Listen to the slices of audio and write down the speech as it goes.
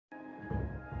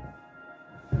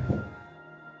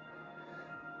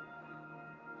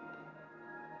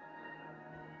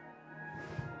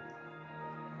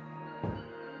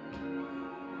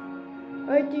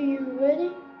Alright, are you ready?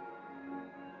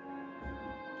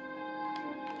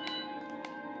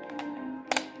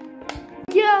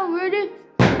 Yeah, I'm ready.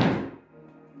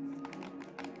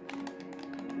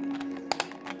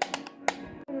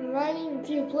 I'm writing a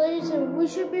few plays and we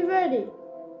should be ready.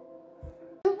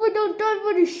 If we don't die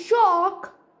for the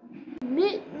shark,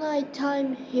 midnight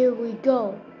time, here we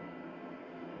go.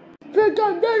 Damn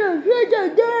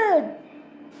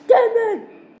it!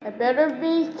 I better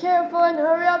be careful and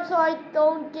hurry up so I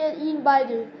don't get eaten by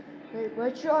the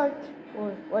white shark, or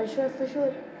white shark for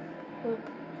short, or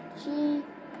GWS,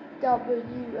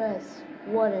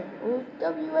 whatever, or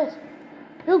WS.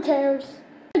 Who cares?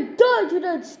 I died to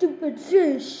that stupid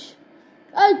fish.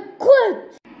 I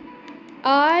quit.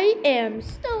 I am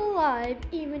still alive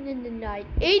even in the night.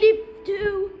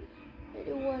 82,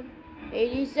 81,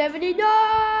 80, 79.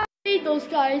 I made those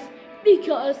guys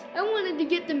because I wanted to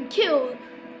get them killed.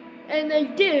 And I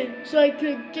did, so I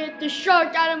could get the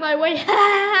shark out of my way.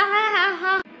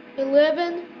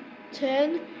 11,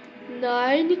 10,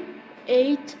 9,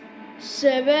 8,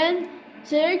 7,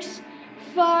 6,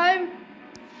 5,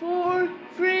 4,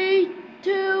 3,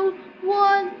 2,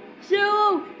 1,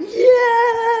 0.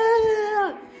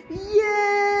 Yeah!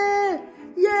 Yeah!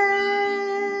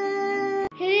 Yeah!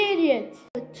 Hey, idiot.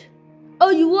 Oh,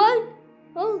 you won?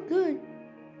 Oh, good.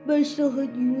 But I still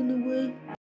hurt you in the way.